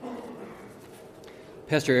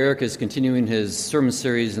Pastor Eric is continuing his sermon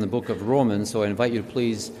series in the book of Romans, so I invite you to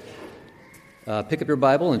please pick up your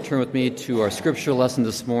Bible and turn with me to our scripture lesson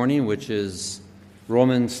this morning, which is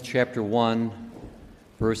Romans chapter 1,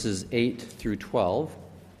 verses 8 through 12.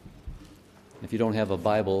 If you don't have a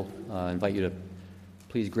Bible, I invite you to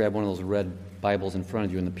please grab one of those red Bibles in front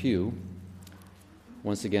of you in the pew.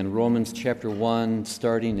 Once again, Romans chapter 1,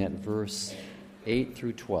 starting at verse 8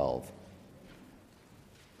 through 12.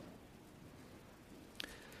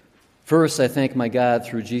 First, I thank my God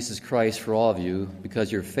through Jesus Christ for all of you,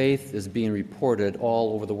 because your faith is being reported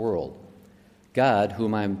all over the world. God,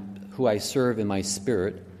 who I serve in my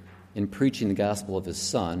spirit in preaching the gospel of his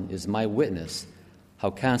Son, is my witness, how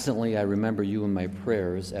constantly I remember you in my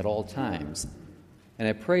prayers at all times. And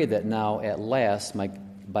I pray that now, at last,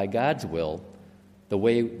 by God's will, the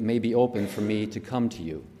way may be open for me to come to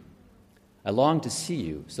you. I long to see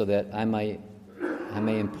you so that I may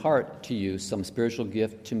impart to you some spiritual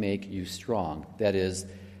gift to make you strong. That is,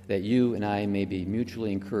 that you and I may be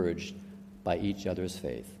mutually encouraged by each other's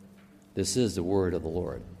faith. This is the word of the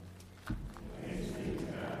Lord.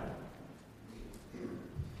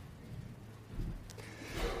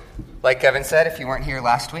 Like Kevin said, if you weren't here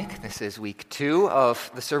last week, this is week 2 of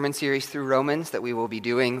the sermon series through Romans that we will be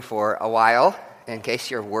doing for a while. In case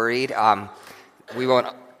you're worried, we won't.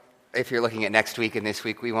 If you're looking at next week and this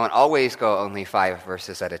week, we won't always go only 5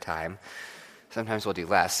 verses at a time. Sometimes we'll do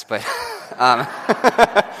less, but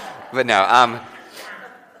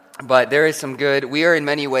but there is some good. We are in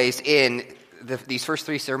many ways these first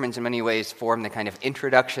 3 sermons in many ways form the kind of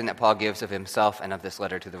introduction that Paul gives of himself and of this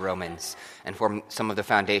letter to the Romans, and form some of the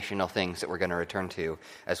foundational things that we're going to return to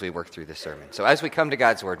as we work through this sermon. So as we come to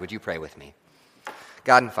God's word, would you pray with me?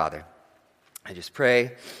 God and Father, I just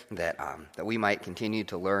pray that we might continue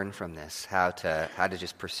to learn from this how to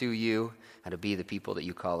just pursue you, how to be the people that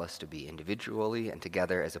you call us to be individually and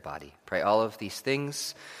together as a body. Pray all of these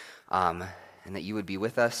things, and that you would be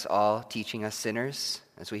with us all, teaching us sinners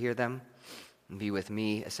as we hear them, and be with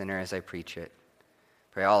me, a sinner, as I preach it.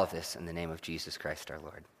 Pray all of this in the name of Jesus Christ our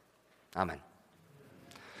Lord. Amen.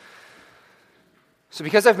 So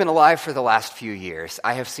because I've been alive for the last few years,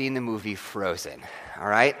 I have seen the movie Frozen, all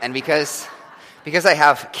right? And because I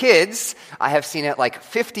have kids, I have seen it like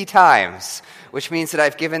 50 times, which means that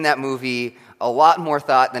I've given that movie a lot more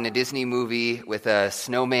thought than a Disney movie with a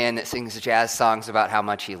snowman that sings jazz songs about how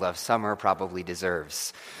much he loves summer probably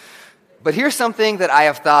deserves. But here's something that I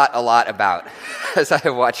have thought a lot about as I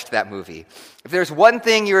have watched that movie. If there's one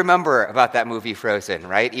thing you remember about that movie Frozen,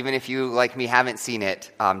 right, even if you, like me, haven't seen it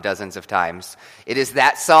dozens of times, it is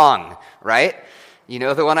that song, right? You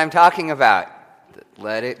know the one I'm talking about.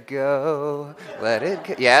 Let it go, let it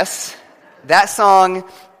go. Yes, that song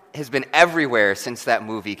has been everywhere since that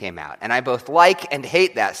movie came out, and I both like and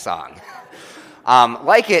hate that song.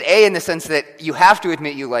 Like it, in the sense that you have to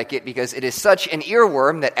admit you like it because it is such an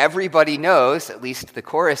earworm that everybody knows, at least the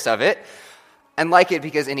chorus of it, and like it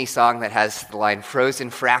because any song that has the line frozen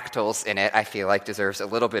fractals in it, I feel like deserves a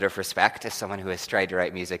little bit of respect as someone who has tried to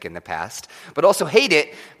write music in the past, but also hate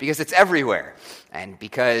it because it's everywhere. And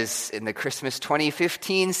because in the Christmas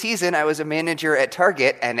 2015 season, I was a manager at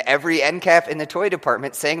Target, and every end cap in the toy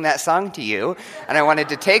department sang that song to you, and I wanted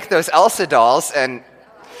to take those Elsa dolls, and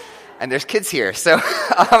there's kids here, so...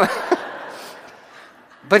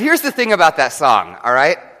 But here's the thing about that song, all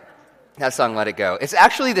right? That song, Let It Go. It's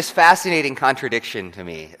actually this fascinating contradiction to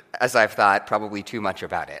me, as I've thought probably too much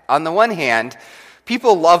about it. On the one hand,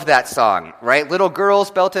 people love that song, right? Little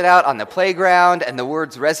girls belt it out on the playground, and the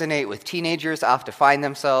words resonate with teenagers off to find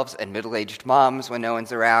themselves, and middle-aged moms, when no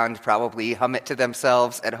one's around, probably hum it to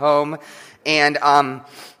themselves at home. And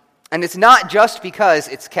it's not just because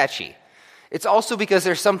it's catchy. It's also because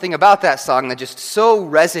there's something about that song that just so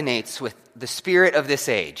resonates with the spirit of this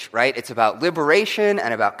age, right? It's about liberation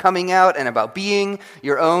and about coming out and about being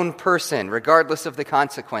your own person, regardless of the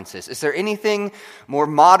consequences. Is there anything more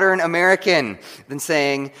modern American than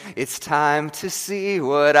saying, it's time to see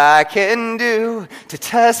what I can do, to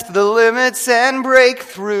test the limits and break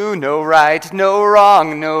through? No right, no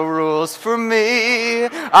wrong, no rules for me.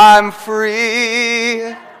 I'm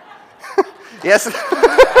free. Yes.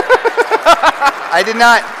 I did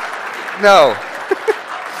not. No.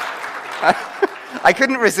 I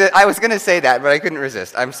couldn't resist. I was going to say that, but I couldn't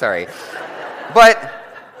resist. I'm sorry. But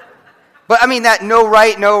I mean, that no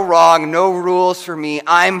right, no wrong, no rules for me,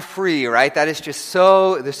 I'm free, right? That is just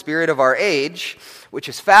so the spirit of our age, which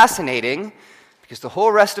is fascinating because the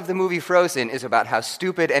whole rest of the movie Frozen is about how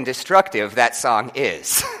stupid and destructive that song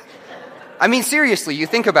is. I mean, seriously, you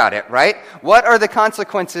think about it, right? What are the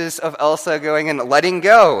consequences of Elsa going and letting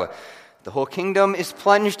go? The whole kingdom is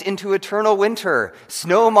plunged into eternal winter.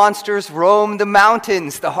 Snow monsters roam the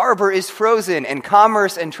mountains. The harbor is frozen, and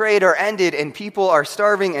commerce and trade are ended, and people are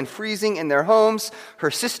starving and freezing in their homes.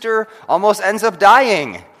 Her sister almost ends up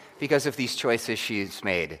dying because of these choices she's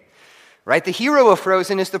made. Right? The hero of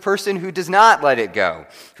Frozen is the person who does not let it go,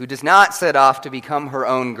 who does not set off to become her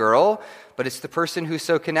own girl, but it's the person who's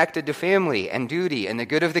so connected to family and duty and the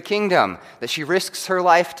good of the kingdom that she risks her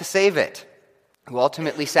life to save it, who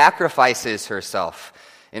ultimately sacrifices herself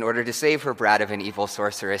in order to save her brat of an evil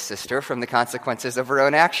sorceress sister from the consequences of her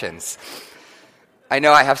own actions. I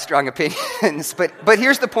know I have strong opinions, but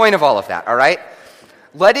here's the point of all of that, all right?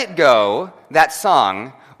 Let It Go, that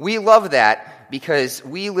song, we love that because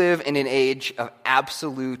we live in an age of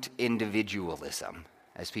absolute individualism,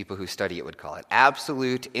 as people who study it would call it.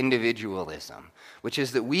 Absolute individualism, which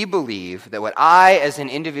is that we believe that what I as an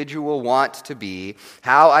individual want to be,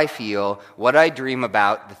 how I feel, what I dream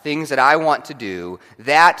about, the things that I want to do,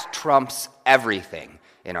 that trumps everything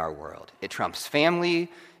in our world. It trumps family,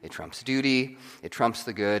 it trumps duty, it trumps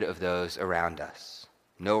the good of those around us.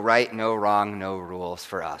 No right, no wrong, no rules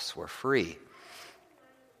for us. We're free.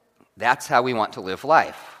 That's how we want to live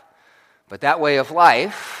life. But that way of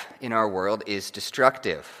life in our world is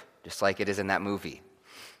destructive, just like it is in that movie.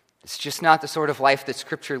 It's just not the sort of life that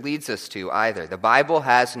Scripture leads us to either. The Bible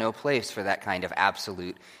has no place for that kind of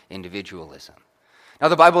absolute individualism. Now,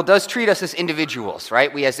 the Bible does treat us as individuals,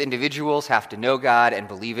 right? We as individuals have to know God and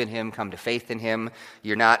believe in Him, come to faith in Him.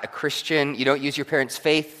 You're not a Christian. You don't use your parents'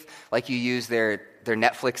 faith like you use their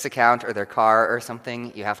Netflix account or their car or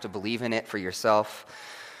something. You have to believe in it for yourself.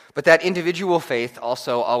 But that individual faith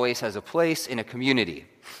also always has a place in a community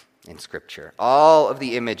in Scripture. All of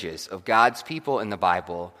the images of God's people in the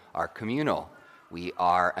Bible are communal. We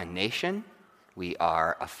are a nation. We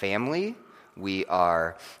are a family. We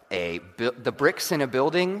are the bricks in a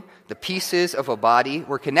building, the pieces of a body.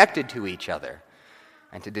 We're connected to each other.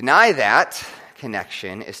 And to deny that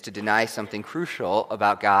connection is to deny something crucial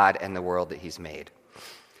about God and the world that He's made.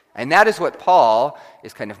 And that is what Paul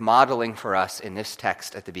is kind of modeling for us in this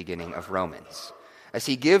text at the beginning of Romans. As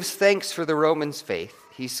he gives thanks for the Romans' faith,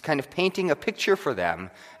 he's kind of painting a picture for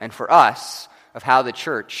them and for us of how the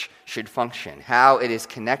church should function, how it is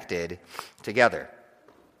connected together,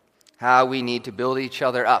 how we need to build each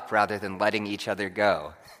other up rather than letting each other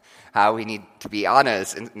go, how we need to be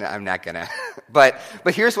honest. No, I'm not going to. But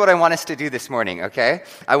here's what I want us to do this morning, okay?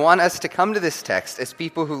 I want us to come to this text as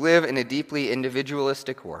people who live in a deeply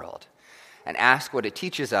individualistic world and ask what it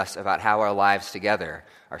teaches us about how our lives together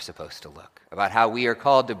are supposed to look, about how we are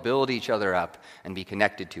called to build each other up and be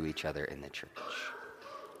connected to each other in the church.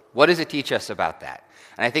 What does it teach us about that?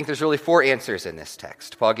 And I think there's really 4 answers in this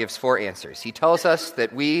text. Paul gives 4 answers. He tells us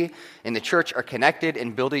that we in the church are connected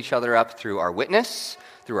and build each other up through our witness,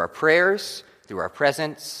 through our prayers, through our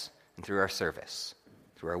presence, and through our service.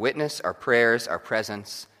 Through our witness, our prayers, our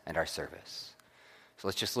presence, and our service. So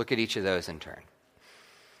let's just look at each of those in turn.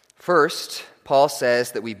 First, Paul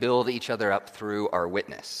says that we build each other up through our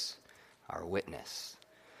witness. Our witness.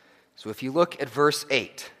 So if you look at verse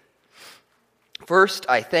 8, "First,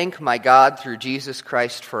 I thank my God through Jesus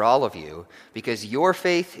Christ for all of you, because your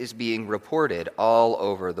faith is being reported all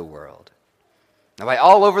over the world." Now, by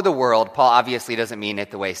all over the world, Paul obviously doesn't mean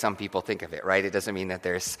it the way some people think of it, right? It doesn't mean that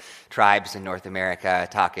there's tribes in North America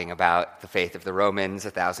talking about the faith of the Romans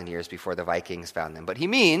 1,000 years before the Vikings found them. But he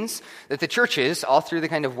means that the churches, all through the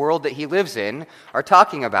kind of world that he lives in, are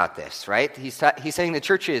talking about this, right? He's saying the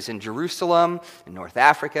churches in Jerusalem, in North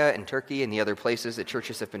Africa, in Turkey, and the other places that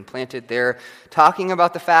churches have been planted, they're talking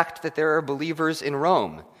about the fact that there are believers in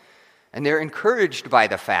Rome. And they're encouraged by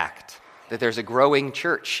the fact that there's a growing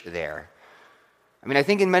church there. I mean, I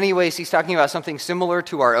think in many ways he's talking about something similar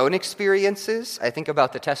to our own experiences. I think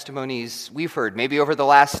about the testimonies we've heard, maybe over the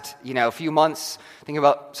last, few months. Think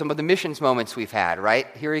about some of the missions moments we've had, right?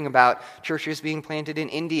 Hearing about churches being planted in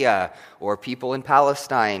India or people in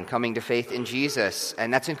Palestine coming to faith in Jesus,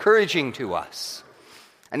 and that's encouraging to us.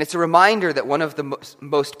 And it's a reminder that one of the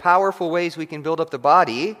most powerful ways we can build up the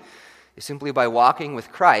body is simply by walking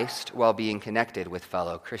with Christ while being connected with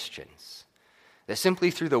fellow Christians. That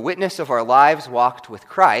simply through the witness of our lives walked with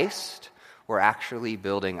Christ, we're actually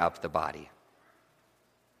building up the body.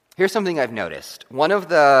 Here's something I've noticed. One of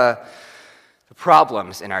the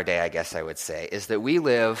problems in our day, I guess I would say, is that we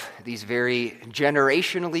live these very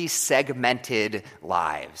generationally segmented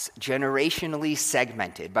lives. Generationally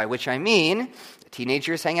segmented, by which I mean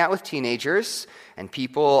teenagers hang out with teenagers, and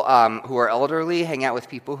people who are elderly hang out with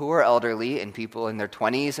people who are elderly, and people in their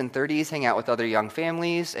 20s and 30s hang out with other young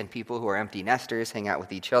families, and people who are empty nesters hang out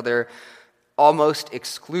with each other almost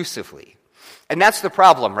exclusively. And that's the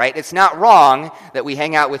problem, right? It's not wrong that we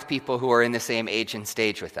hang out with people who are in the same age and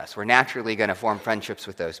stage with us. We're naturally going to form friendships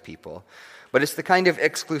with those people. But it's the kind of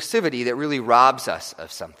exclusivity that really robs us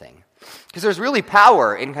of something. Because there's really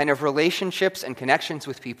power in kind of relationships and connections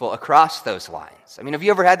with people across those lines. I mean, have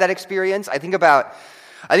you ever had that experience? I think about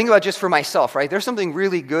just for myself, right? There's something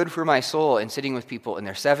really good for my soul in sitting with people in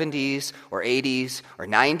their 70s or 80s or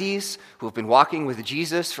 90s who have been walking with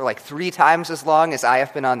Jesus for like 3 times as long as I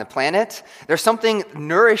have been on the planet. There's something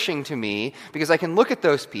nourishing to me because I can look at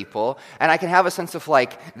those people and I can have a sense of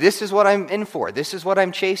like, this is what I'm in for. This is what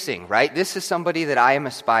I'm chasing, right? This is somebody that I am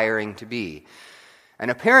aspiring to be. And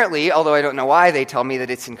apparently, although I don't know why, they tell me that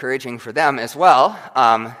it's encouraging for them as well,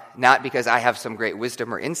 not because I have some great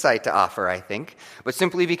wisdom or insight to offer, I think, but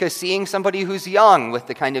simply because seeing somebody who's young with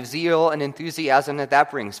the kind of zeal and enthusiasm that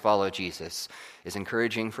brings follow Jesus is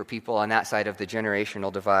encouraging for people on that side of the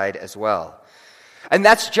generational divide as well. And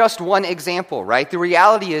that's just one example, right? The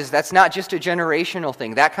reality is that's not just a generational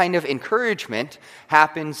thing. That kind of encouragement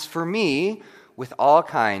happens for me with all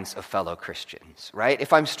kinds of fellow Christians, right?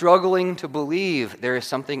 If I'm struggling to believe, there is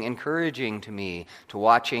something encouraging to me to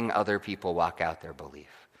watching other people walk out their belief.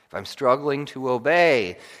 If I'm struggling to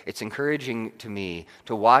obey, it's encouraging to me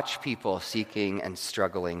to watch people seeking and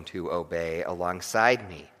struggling to obey alongside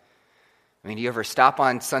me. I mean, do you ever stop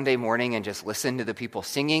on Sunday morning and just listen to the people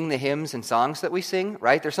singing the hymns and songs that we sing,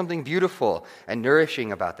 right? There's something beautiful and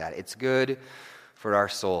nourishing about that. It's good for our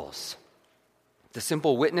souls. The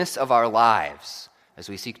simple witness of our lives as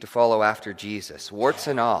we seek to follow after Jesus, warts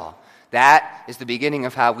and all, that is the beginning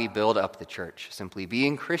of how we build up the church, simply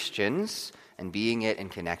being Christians and being it in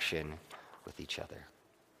connection with each other.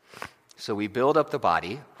 So we build up the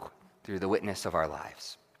body through the witness of our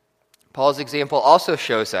lives. Paul's example also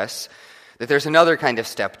shows us that there's another kind of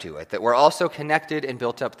step to it, that we're also connected and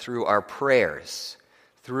built up through our prayers.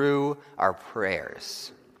 Through our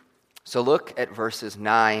prayers. So look at verses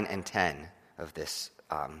 9 and 10 of this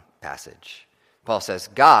passage. Paul says,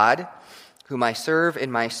 God, whom I serve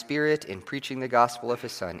in my spirit in preaching the gospel of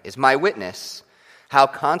his Son, is my witness, how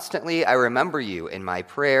constantly I remember you in my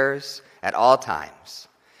prayers at all times.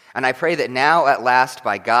 And I pray that now at last,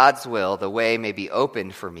 by God's will, the way may be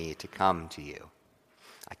opened for me to come to you.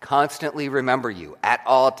 I constantly remember you at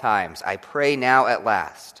all times. I pray now at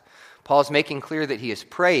last. Paul's making clear that he is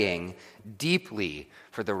praying deeply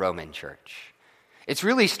for the Roman church. It's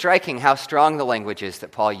really striking how strong the language is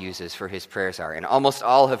that Paul uses for his prayers are in almost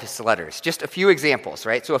all of his letters. Just a few examples,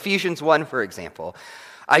 right? So Ephesians 1, for example,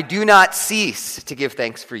 I do not cease to give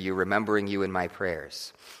thanks for you, remembering you in my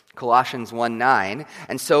prayers. Colossians 1:9,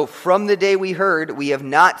 and so from the day we heard, we have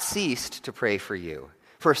not ceased to pray for you.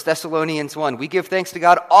 1 Thessalonians 1, we give thanks to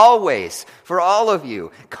God always for all of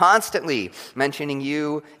you, constantly mentioning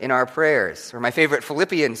you in our prayers. Or my favorite,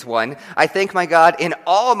 Philippians 1, I thank my God in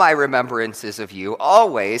all my remembrances of you,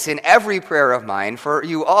 always, in every prayer of mine, for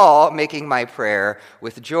you all making my prayer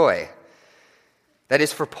with joy. That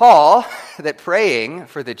is, for Paul, that praying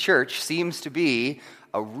for the church seems to be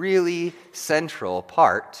a really central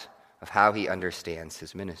part of how he understands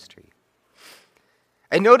his ministry.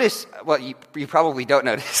 And notice, well, you probably don't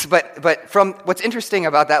notice, but from what's interesting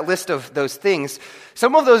about that list of those things,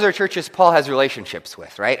 some of those are churches Paul has relationships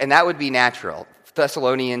with, right? And that would be natural.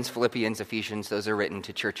 Thessalonians, Philippians, Ephesians, those are written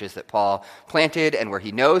to churches that Paul planted and where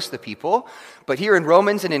he knows the people. But here in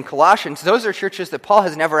Romans and in Colossians, those are churches that Paul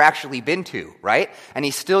has never actually been to, right? And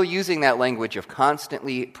he's still using that language of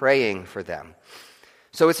constantly praying for them.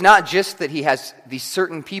 So it's not just that he has these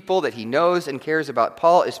certain people that he knows and cares about.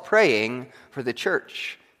 Paul is praying for the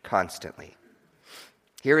church constantly.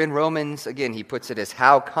 Here in Romans, again, he puts it as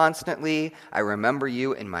how constantly I remember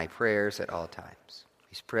you in my prayers at all times.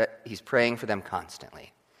 He's praying for them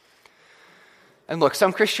constantly. And look,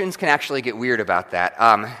 some Christians can actually get weird about that.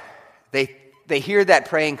 They hear that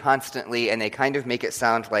praying constantly, and they kind of make it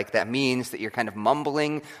sound like that means that you're kind of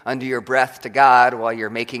mumbling under your breath to God while you're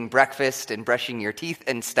making breakfast and brushing your teeth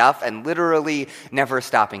and stuff, and literally never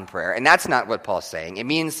stopping prayer. And that's not what Paul's saying. It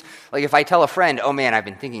means, like if I tell a friend, oh man, I've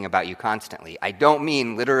been thinking about you constantly, I don't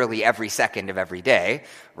mean literally every second of every day,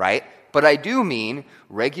 right? But I do mean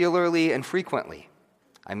regularly and frequently.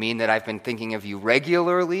 I mean that I've been thinking of you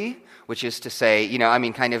regularly, which is to say,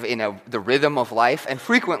 kind of in the rhythm of life, and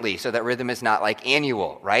frequently, so that rhythm is not like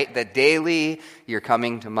annual, right? That daily you're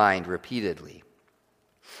coming to mind repeatedly.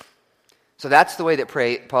 So that's the way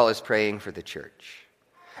that Paul is praying for the church.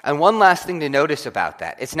 And one last thing to notice about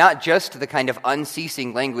that, it's not just the kind of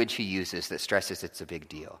unceasing language he uses that stresses it's a big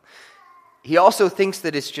deal. he also thinks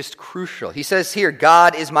that it's just crucial. He says here,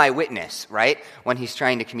 God is my witness, right? When he's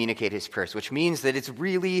trying to communicate his prayers, which means that it's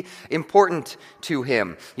really important to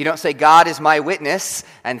him. You don't say, God is my witness,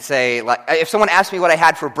 and say, like, if someone asks me what I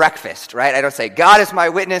had for breakfast, right? I don't say, God is my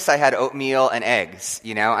witness, I had oatmeal and eggs,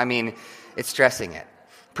 it's stressing it.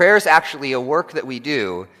 Prayer is actually a work that we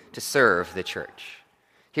do to serve the church.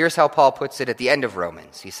 Here's how Paul puts it at the end of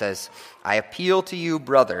Romans. He says, I appeal to you,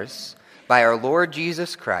 brothers, by our Lord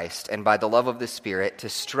Jesus Christ and by the love of the Spirit, to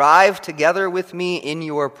strive together with me in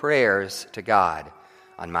your prayers to God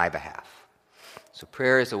on my behalf. So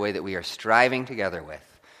prayer is a way that we are striving together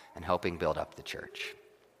with and helping build up the church.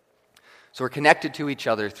 So we're connected to each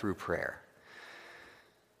other through prayer.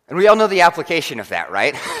 And we all know the application of that,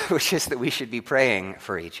 right? Which is that we should be praying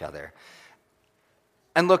for each other.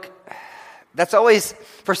 And look, that's always,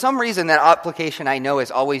 for some reason, that application I know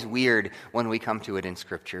is always weird when we come to it in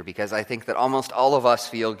Scripture, because I think that almost all of us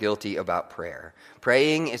feel guilty about prayer.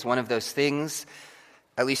 Praying is one of those things,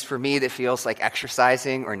 at least for me, that feels like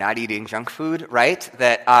exercising or not eating junk food, right?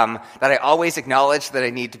 That I always acknowledge that I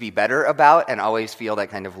need to be better about and always feel that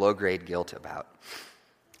kind of low-grade guilt about.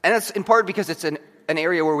 And it's in part because it's an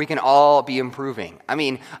area where we can all be improving.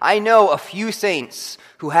 I know a few saints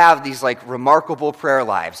who have these remarkable prayer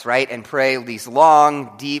lives, right? And pray these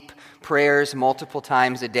long, deep prayers multiple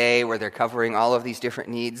times a day where they're covering all of these different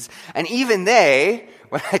needs. And even they,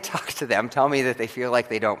 when I talk to them, tell me that they feel like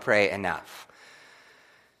they don't pray enough.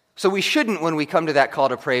 So we shouldn't, when we come to that call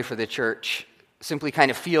to pray for the church, simply kind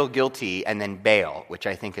of feel guilty and then bail, which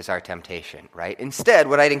I think is our temptation, right? Instead,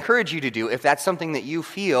 what I'd encourage you to do, if that's something that you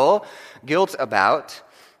feel guilt about,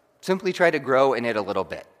 simply try to grow in it a little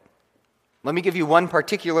bit. Let me give you one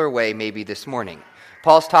particular way maybe this morning.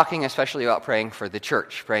 Paul's talking especially about praying for the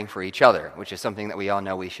church, praying for each other, which is something that we all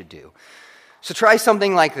know we should do. So try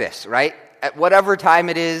something like this, right? At whatever time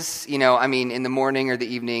it is, in the morning or the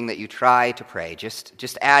evening that you try to pray,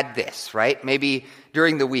 just add this, right? Maybe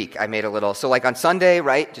during the week I made a little, so on Sunday,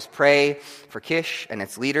 right, just pray for Kish and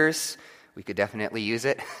its leaders. We could definitely use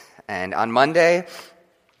it. And on Monday,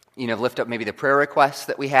 lift up maybe the prayer requests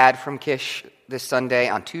that we had from Kish this Sunday.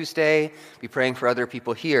 On Tuesday, be praying for other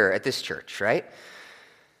people here at this church, right?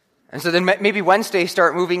 And so then maybe Wednesday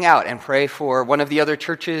start moving out and pray for one of the other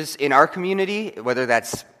churches in our community, whether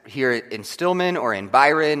that's here in Stillman or in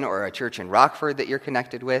Byron or a church in Rockford that you're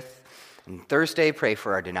connected with. And Thursday, pray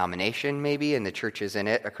for our denomination maybe and the churches in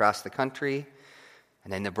it across the country.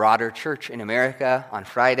 And then the broader church in America on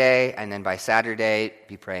Friday. And then by Saturday,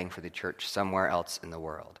 be praying for the church somewhere else in the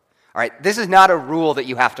world. All right, this is not a rule that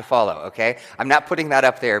you have to follow, okay? I'm not putting that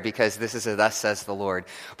up there because this is a thus says the Lord.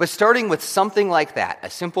 But starting with something like that, a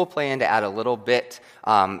simple plan to add a little bit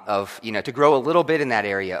to grow a little bit in that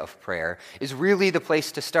area of prayer is really the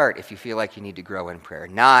place to start if you feel like you need to grow in prayer,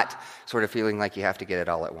 not sort of feeling like you have to get it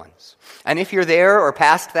all at once. And if you're there or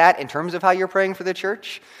past that in terms of how you're praying for the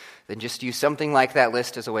church, then just use something like that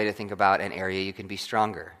list as a way to think about an area you can be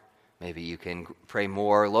stronger. Maybe you can pray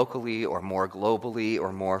more locally or more globally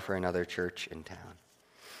or more for another church in town.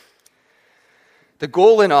 The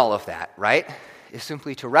goal in all of that, right, is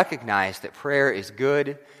simply to recognize that prayer is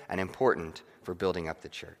good and important for building up the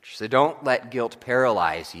church. So don't let guilt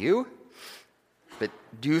paralyze you, but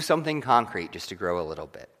do something concrete just to grow a little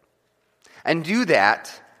bit. And do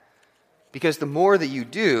that because the more that you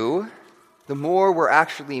do, the more we're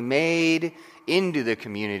actually made into the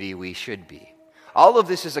community we should be. All of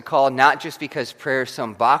this is a call not just because prayer is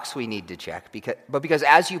some box we need to check, but because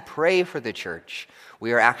as you pray for the church,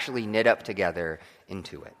 we are actually knit up together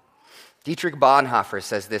into it. Dietrich Bonhoeffer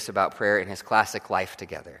says this about prayer in his classic Life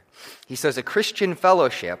Together. He says, a Christian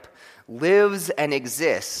fellowship lives and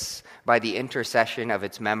exists by the intercession of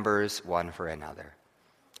its members one for another.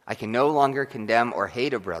 I can no longer condemn or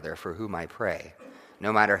hate a brother for whom I pray,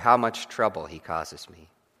 no matter how much trouble he causes me.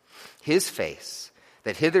 His face,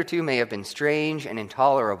 that hitherto may have been strange and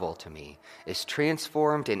intolerable to me, is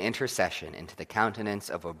transformed in intercession into the countenance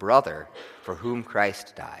of a brother for whom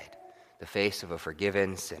Christ died, the face of a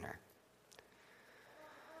forgiven sinner.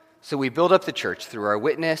 So we build up the church through our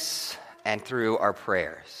witness and through our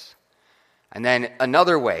prayers. And then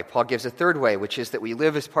another way, Paul gives a third way, which is that we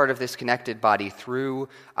live as part of this connected body through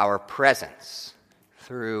our presence.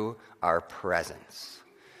 Through our presence.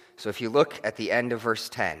 So if you look at the end of verse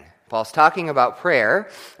 10, Paul's talking about prayer,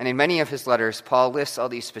 and in many of his letters, Paul lists all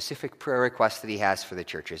these specific prayer requests that he has for the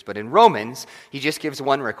churches. But in Romans, he just gives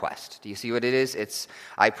one request. Do you see what it is? It's,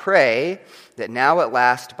 I pray that now at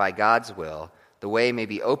last, by God's will, the way may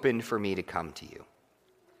be opened for me to come to you.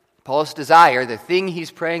 Paul's desire, the thing he's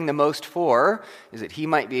praying the most for, is that he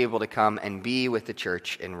might be able to come and be with the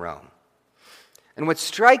church in Rome. And what's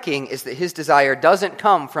striking is that his desire doesn't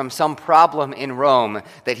come from some problem in Rome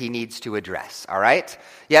that he needs to address, all right?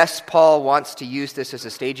 Yes, Paul wants to use this as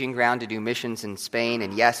a staging ground to do missions in Spain,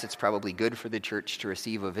 and yes, it's probably good for the church to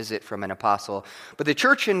receive a visit from an apostle, but the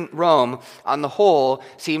church in Rome, on the whole,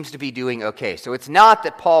 seems to be doing okay. So it's not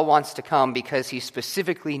that Paul wants to come because he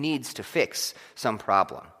specifically needs to fix some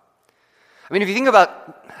problem. I mean, if you think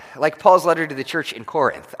about, like, Paul's letter to the church in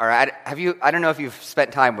Corinth, all right, I don't know if you've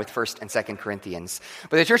spent time with 1st and 2nd Corinthians,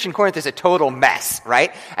 but the church in Corinth is a total mess,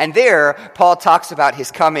 right? And there, Paul talks about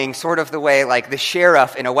his coming sort of the way, like, the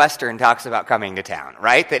sheriff in a Western talks about coming to town,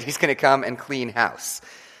 right? That he's going to come and clean house.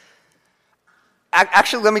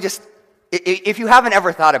 Actually, let me just, if you haven't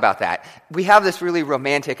ever thought about that, we have this really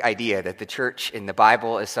romantic idea that the church in the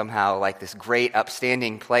Bible is somehow like this great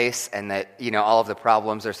upstanding place and that, all of the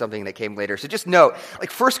problems are something that came later. So just note,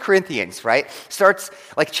 like 1 Corinthians, right, starts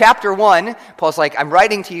like chapter 1, Paul's like, I'm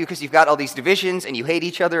writing to you because you've got all these divisions and you hate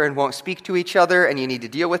each other and won't speak to each other and you need to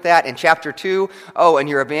deal with that. In chapter 2, and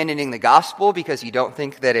you're abandoning the gospel because you don't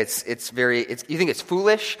think that you think it's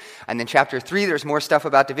foolish. And then chapter 3, there's more stuff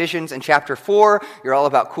about divisions. And chapter 4, you're all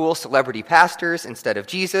about cool celebrity pastors instead of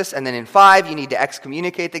Jesus. And then in 5, you need to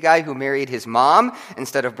excommunicate the guy who married his mom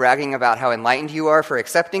instead of bragging about how enlightened you are for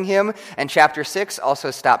accepting him. And chapter 6,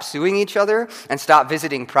 also stop suing each other and stop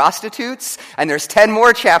visiting prostitutes. And there's 10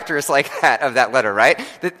 more chapters like that of that letter, right?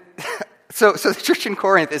 So the church in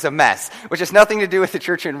Corinth is a mess, which has nothing to do with the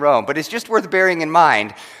church in Rome, but it's just worth bearing in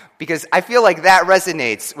mind because I feel like that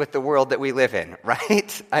resonates with the world that we live in,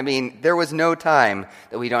 right? I mean, there was no time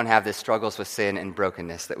that we don't have the struggles with sin and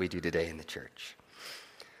brokenness that we do today in the church.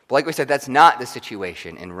 But like we said, that's not the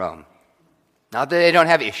situation in Rome. Not that they don't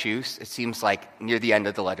have issues. It seems like near the end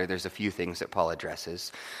of the letter, there's a few things that Paul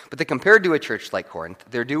addresses. But that compared to a church like Corinth,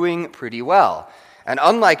 they're doing pretty well. And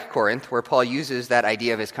unlike Corinth, where Paul uses that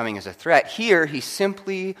idea of his coming as a threat, here he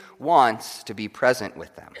simply wants to be present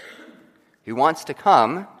with them. He wants to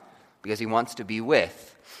come because he wants to be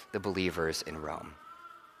with the believers in Rome.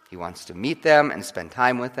 He wants to meet them and spend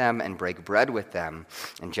time with them and break bread with them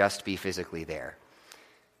and just be physically there.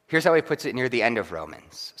 Here's how he puts it near the end of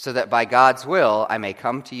Romans, so that by God's will I may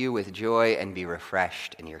come to you with joy and be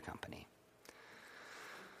refreshed in your company.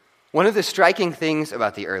 One of the striking things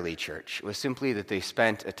about the early church was simply that they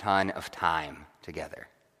spent a ton of time together.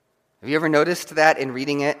 Have you ever noticed that in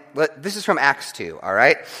reading it? This is from Acts 2, all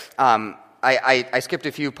right? I skipped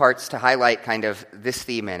a few parts to highlight kind of this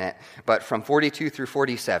theme in it, but from 42 through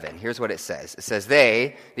 47, here's what it says. It says,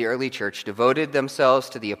 they, the early church, devoted themselves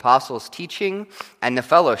to the apostles' teaching and the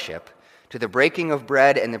fellowship, to the breaking of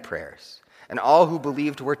bread and the prayers. And all who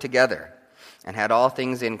believed were together and had all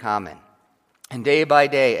things in common. And day by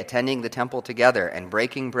day, attending the temple together and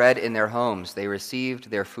breaking bread in their homes, they received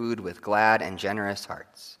their food with glad and generous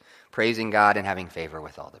hearts, praising God and having favor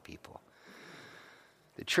with all the people.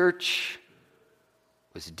 The church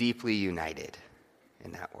was deeply united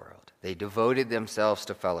in that world. They devoted themselves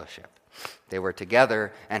to fellowship. They were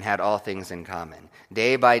together and had all things in common.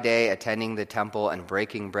 Day by day, attending the temple and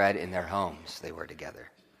breaking bread in their homes, they were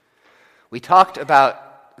together. We talked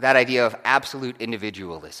about that idea of absolute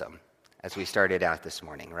individualism as we started out this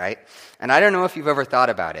morning, right? And I don't know if you've ever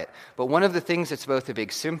thought about it, but one of the things that's both a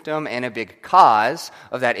big symptom and a big cause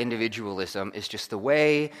of that individualism is just the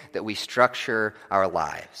way that we structure our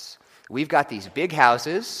lives. We've got these big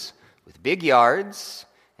houses with big yards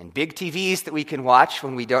and big TVs that we can watch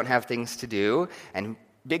when we don't have things to do, and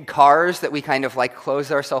big cars that we kind of like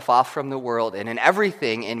close ourselves off from the world, and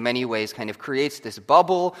everything in many ways kind of creates this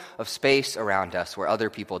bubble of space around us where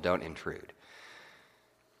other people don't intrude.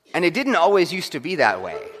 And it didn't always used to be that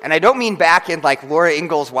way. And I don't mean back in like Laura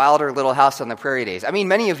Ingalls Wilder Little House on the Prairie days. I mean,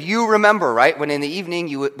 many of you remember, right, when in the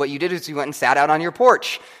evening what you did is you went and sat out on your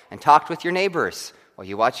porch and talked with your neighbors while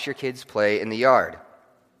you watched your kids play in the yard.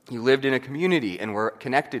 You lived in a community and were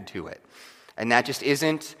connected to it. And that just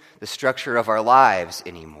isn't the structure of our lives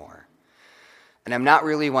anymore. And I'm not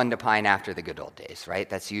really one to pine after the good old days, right?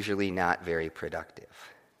 That's usually not very productive.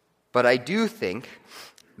 But I do think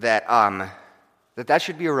that that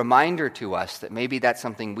should be a reminder to us that maybe that's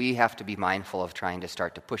something we have to be mindful of trying to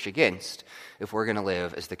start to push against if we're going to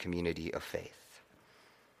live as the community of faith.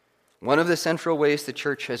 One of the central ways the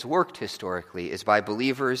church has worked historically is by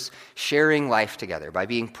believers sharing life together, by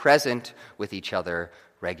being present with each other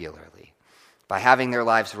regularly, by having their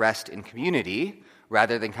lives rest in community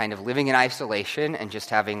rather than kind of living in isolation and just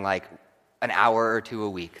having like an hour or two a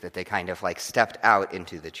week that they kind of like stepped out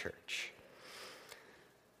into the church.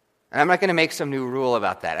 And I'm not going to make some new rule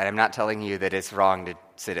about that, and I'm not telling you that it's wrong to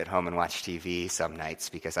sit at home and watch TV some nights,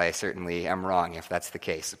 because I certainly am wrong if that's the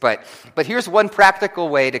case. But here's one practical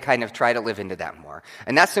way to kind of try to live into that more,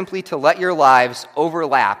 and that's simply to let your lives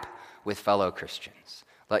overlap with fellow Christians.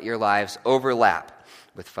 Let your lives overlap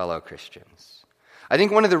with fellow Christians. I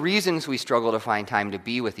think one of the reasons we struggle to find time to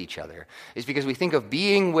be with each other is because we think of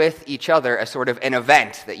being with each other as sort of an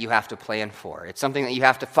event that you have to plan for. It's something that you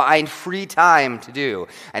have to find free time to do,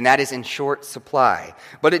 and that is in short supply.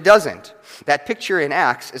 But it doesn't. That picture in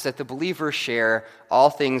Acts is that the believers share all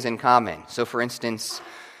things in common. So, for instance,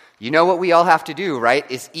 you know what we all have to do, right,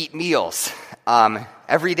 is eat meals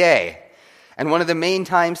every day. And one of the main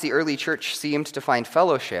times the early church seemed to find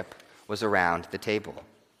fellowship was around the table.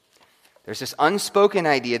 There's this unspoken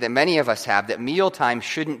idea that many of us have that mealtime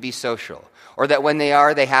shouldn't be social, or that when they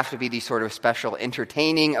are, they have to be these sort of special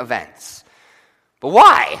entertaining events. But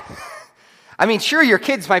why? I mean, sure, your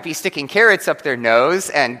kids might be sticking carrots up their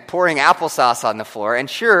nose and pouring applesauce on the floor, and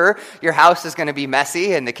sure, your house is going to be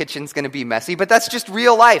messy and the kitchen's going to be messy, but that's just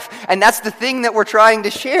real life, and that's the thing that we're trying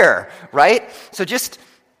to share, right? So just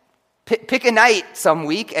pick a night some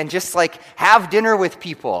week and just have dinner with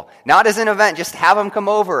people. Not as an event, just have them come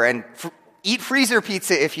over and eat freezer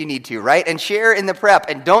pizza if you need to, right? And share in the prep,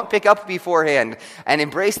 and don't pick up beforehand, and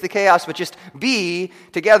embrace the chaos, but just be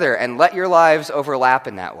together and let your lives overlap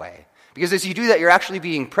in that way. Because as you do that, you're actually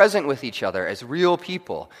being present with each other as real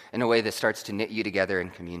people in a way that starts to knit you together in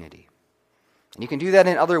community. And you can do that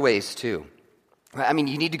in other ways too. I mean,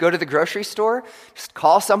 you need to go to the grocery store, just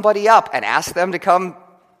call somebody up and ask them to come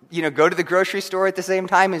go to the grocery store at the same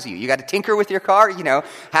time as you. You got to tinker with your car,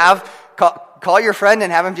 call your friend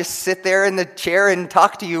and have him just sit there in the chair and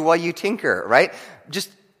talk to you while you tinker, right?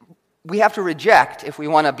 We have to reject, if we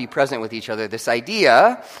want to be present with each other, this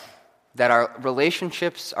idea that our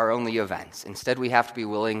relationships are only events. Instead, we have to be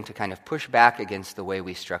willing to kind of push back against the way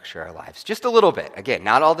we structure our lives. Just a little bit. Again,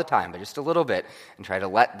 not all the time, but just a little bit, and try to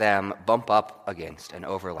let them bump up against and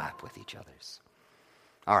overlap with each other's.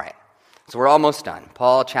 All right. So we're almost done.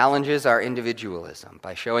 Paul challenges our individualism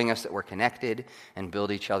by showing us that we're connected and build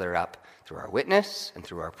each other up through our witness and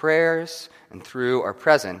through our prayers and through our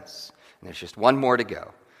presence. And there's just one more to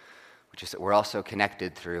go, which is that we're also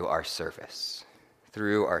connected through our service.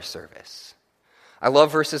 Through our service. I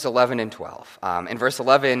love verses 11 and 12. In verse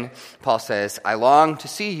 11, Paul says, I long to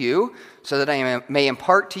see you so that I may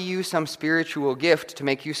impart to you some spiritual gift to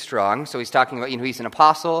make you strong. So he's talking about, he's an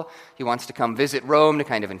apostle. He wants to come visit Rome to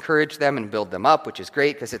kind of encourage them and build them up, which is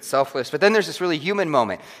great because it's selfless. But then there's this really human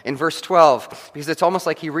moment in verse 12, because it's almost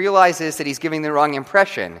like he realizes that he's giving the wrong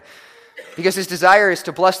impression. Because his desire is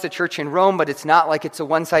to bless the church in Rome, but it's not like it's a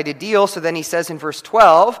one-sided deal. So then he says in verse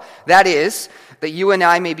 12, that is, that you and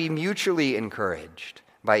I may be mutually encouraged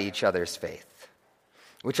by each other's faith.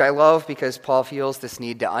 Which I love because Paul feels this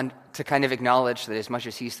need to kind of acknowledge that as much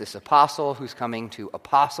as he's this apostle who's coming to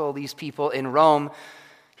apostle these people in Rome,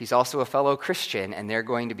 he's also a fellow Christian, and they're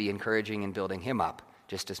going to be encouraging and building him up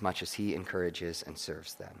just as much as he encourages and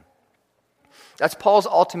serves them. That's Paul's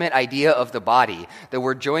ultimate idea of the body, that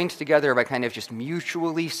we're joined together by kind of just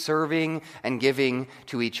mutually serving and giving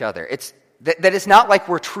to each other. That it's not like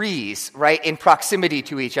we're trees, right, in proximity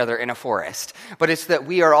to each other in a forest, but it's that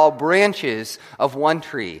we are all branches of one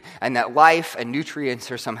tree, and that life and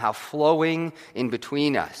nutrients are somehow flowing in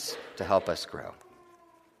between us to help us grow.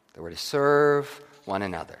 That we're to serve one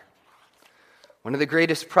another. One of the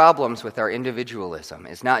greatest problems with our individualism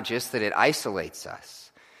is not just that it isolates us,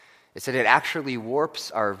 it's that it actually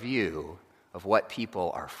warps our view of what people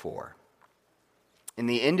are for. In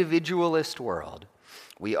the individualist world,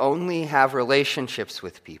 we only have relationships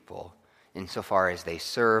with people insofar as they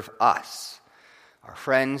serve us. Our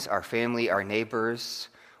friends, our family, our neighbors,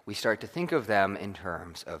 we start to think of them in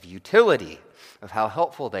terms of utility, of how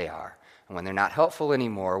helpful they are. And when they're not helpful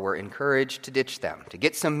anymore, we're encouraged to ditch them, to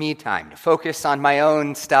get some me time, to focus on my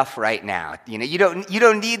own stuff right now. You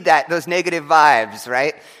don't need those negative vibes,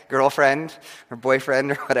 right? Girlfriend or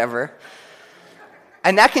boyfriend or whatever.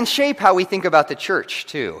 And that can shape how we think about the church,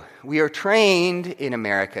 too. We are trained in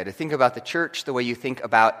America to think about the church the way you think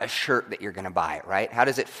about a shirt that you're going to buy, right? How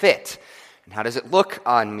does it fit? And how does it look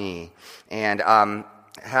on me? And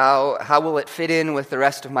how will it fit in with the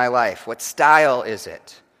rest of my life? What style is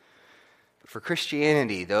it? For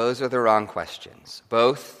Christianity, those are the wrong questions,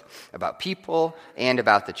 both about people and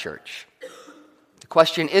about the church. The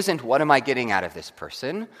question isn't, what am I getting out of this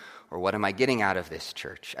person, or what am I getting out of this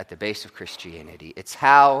church at the base of Christianity? It's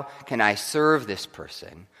how can I serve this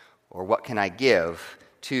person, or what can I give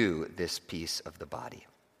to this piece of the body?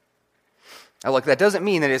 Now, look, that doesn't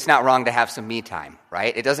mean that it's not wrong to have some me time,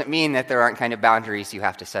 right? It doesn't mean that there aren't kind of boundaries you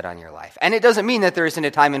have to set on your life. And it doesn't mean that there isn't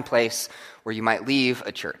a time and place where you might leave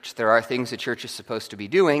a church. There are things a church is supposed to be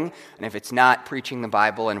doing, and if it's not preaching the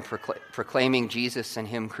Bible and proclaiming Jesus and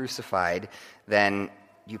Him crucified, then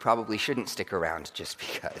you probably shouldn't stick around just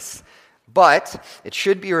because. But it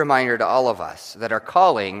should be a reminder to all of us that our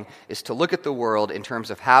calling is to look at the world in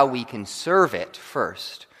terms of how we can serve it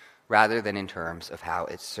first, rather than in terms of how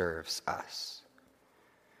it serves us.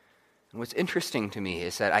 And what's interesting to me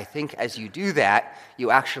is that I think as you do that,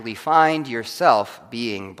 you actually find yourself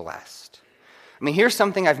being blessed. I mean, here's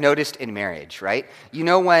something I've noticed in marriage, right? You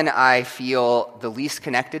know when I feel the least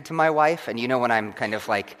connected to my wife, and you know when I'm kind of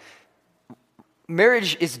like,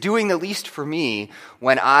 marriage is doing the least for me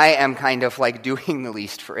when I am kind of like doing the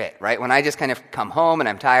least for it, right? When I just kind of come home and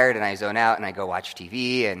I'm tired and I zone out and I go watch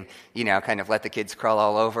TV and, kind of let the kids crawl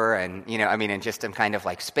all over and, and just am kind of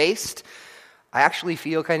like spaced, I actually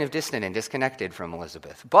feel kind of distant and disconnected from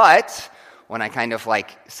Elizabeth. But when I kind of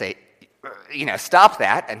like say, stop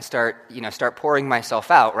that and start pouring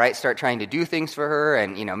myself out, right? Start trying to do things for her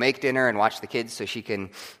and, make dinner and watch the kids so she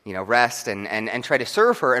can, rest and try to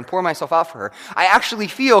serve her and pour myself out for her. I actually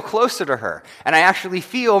feel closer to her, and I actually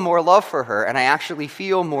feel more love for her, and I actually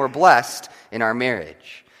feel more blessed in our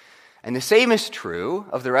marriage. And the same is true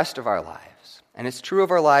of the rest of our lives, and it's true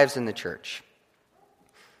of our lives in the church.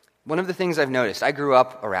 One of the things I've noticed, I grew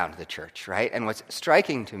up around the church, right? And what's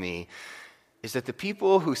striking to me is that the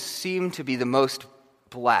people who seem to be the most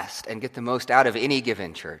blessed and get the most out of any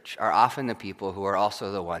given church are often the people who are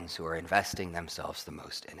also the ones who are investing themselves the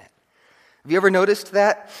most in it. Have you ever noticed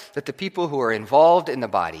that? That the people who are involved in the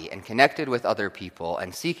body and connected with other people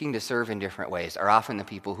and seeking to serve in different ways are often the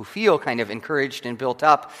people who feel kind of encouraged and built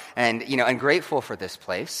up and, and grateful for this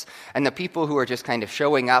place. And the people who are just kind of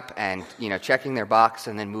showing up and, checking their box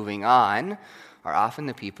and then moving on are often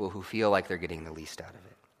the people who feel like they're getting the least out of it.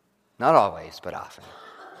 Not always, but often.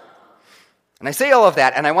 And I say all of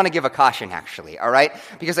that, and I want to give a caution, actually, all right?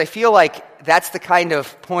 Because I feel like that's the kind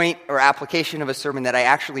of point or application of a sermon that I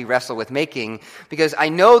actually wrestle with making, because I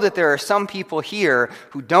know that there are some people here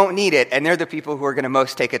who don't need it, and they're the people who are going to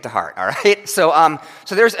most take it to heart, all right? So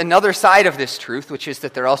there's another side of this truth, which is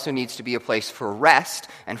that there also needs to be a place for rest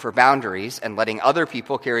and for boundaries and letting other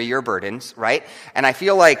people carry your burdens, right? And I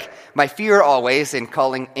feel like my fear always in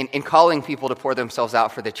calling people to pour themselves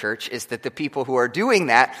out for the church is that the people who are doing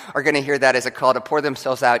that are going to hear that as a call to pour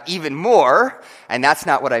themselves out even more, and that's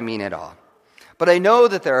not what I mean at all. But I know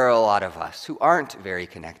that there are a lot of us who aren't very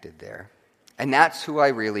connected there, and that's who I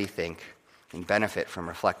really think can benefit from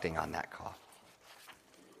reflecting on that call.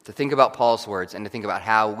 To think about Paul's words and to think about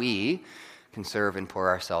how we can serve and pour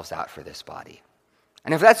ourselves out for this body.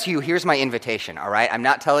 And if that's you, here's my invitation, all right? I'm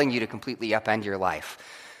not telling you to completely upend your life.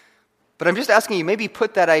 But I'm just asking you, maybe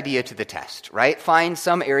put that idea to the test, right? Find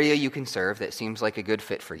some area you can serve that seems like a good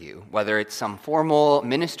fit for you, whether it's some formal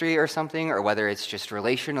ministry or something, or whether it's just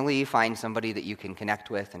relationally, find somebody that you can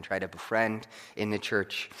connect with and try to befriend in the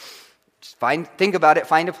church. Just think about it,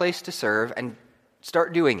 find a place to serve, and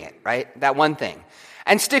start doing it, right? That one thing.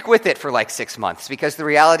 And stick with it for like 6 months, because the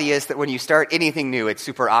reality is that when you start anything new, it's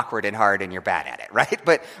super awkward and hard and you're bad at it, right?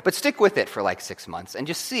 But stick with it for like 6 months and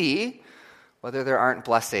just see whether there aren't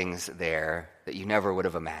blessings there that you never would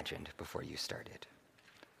have imagined before you started.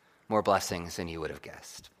 More blessings than you would have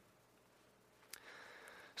guessed.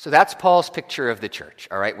 So that's Paul's picture of the church,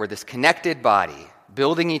 all right? We're this connected body,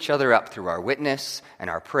 building each other up through our witness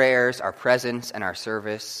and our prayers, our presence, and our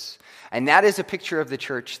service. And that is a picture of the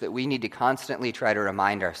church that we need to constantly try to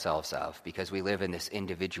remind ourselves of, because we live in this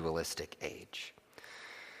individualistic age.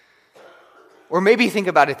 Or maybe think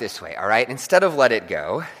about it this way, all right? Instead of Let It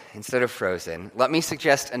Go, instead of Frozen, let me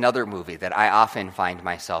suggest another movie that I often find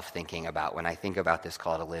myself thinking about when I think about this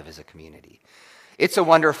call to live as a community. It's a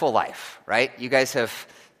Wonderful Life, right? You guys have,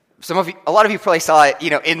 a lot of you probably saw it,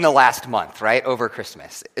 in the last month, right? Over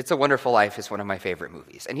Christmas. It's a Wonderful Life is one of my favorite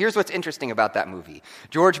movies. And here's what's interesting about that movie.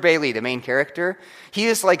 George Bailey, the main character, he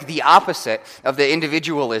is like the opposite of the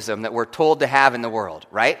individualism that we're told to have in the world,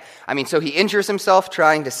 right? I mean, so he injures himself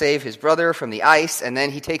trying to save his brother from the ice, and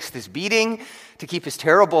then he takes this beating to keep his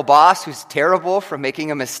terrible boss, who's terrible, from making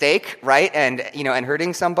a mistake, right? And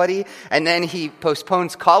hurting somebody. And then he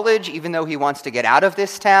postpones college, even though he wants to get out of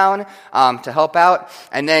this town to help out.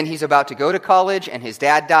 And then he's about to go to college, and his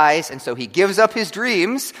dad dies, and so he gives up his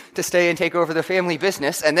dreams to stay and take over the family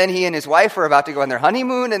business. And then he and his wife are about to go on their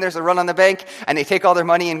honeymoon, and there's a run on the bank, and they take all their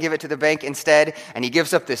money and give it to the bank instead. And he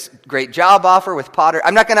gives up this great job offer with Potter.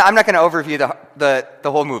 I'm not gonna overview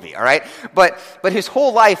the whole movie, all right? But his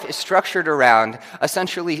whole life is structured around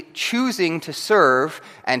essentially choosing to serve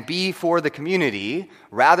and be for the community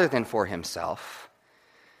rather than for himself,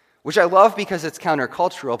 which I love because it's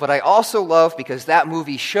countercultural, but I also love because that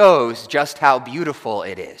movie shows just how beautiful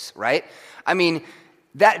it is, right? I mean,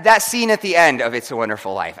 that scene at the end of It's a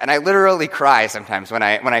Wonderful Life, and I literally cry sometimes when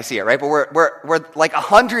I see it, right? But we're like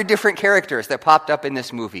 100 different characters that popped up in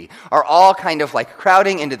this movie are all kind of like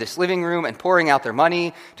crowding into this living room and pouring out their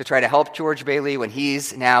money to try to help George Bailey when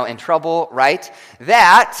he's now in trouble, right?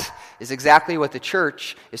 That is exactly what the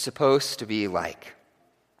church is supposed to be like.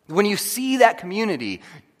 When you see that community,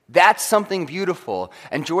 that's something beautiful,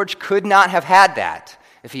 and George could not have had that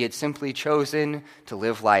if he had simply chosen to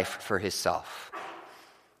live life for himself.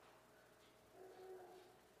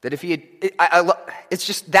 That if he had, it's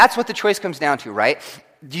just, that's what the choice comes down to, right?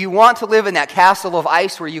 Do you want to live in that castle of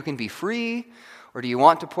ice where you can be free, or do you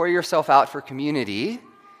want to pour yourself out for community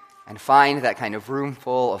and find that kind of room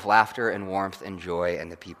full of laughter and warmth and joy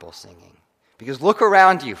and the people singing? Because look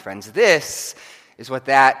around you, friends. This is what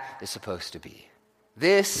that is supposed to be.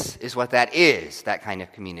 This is what that is, that kind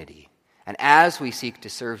of community. And as we seek to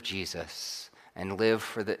serve Jesus and live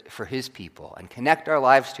for his people and connect our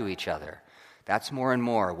lives to each other, that's more and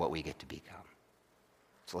more what we get to become.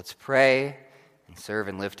 So let's pray and serve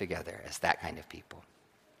and live together as that kind of people.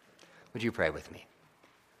 Would you pray with me?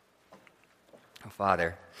 Oh,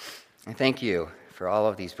 Father, I thank you for all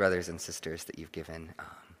of these brothers and sisters that you've given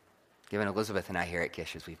Elizabeth and I here at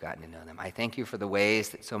Kish as we've gotten to know them. I thank you for the ways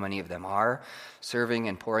that so many of them are serving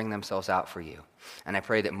and pouring themselves out for you. And I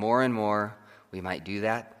pray that more and more we might do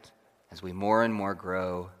that as we more and more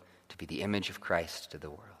grow to be the image of Christ to the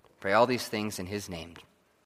world. Pray all these things in his name.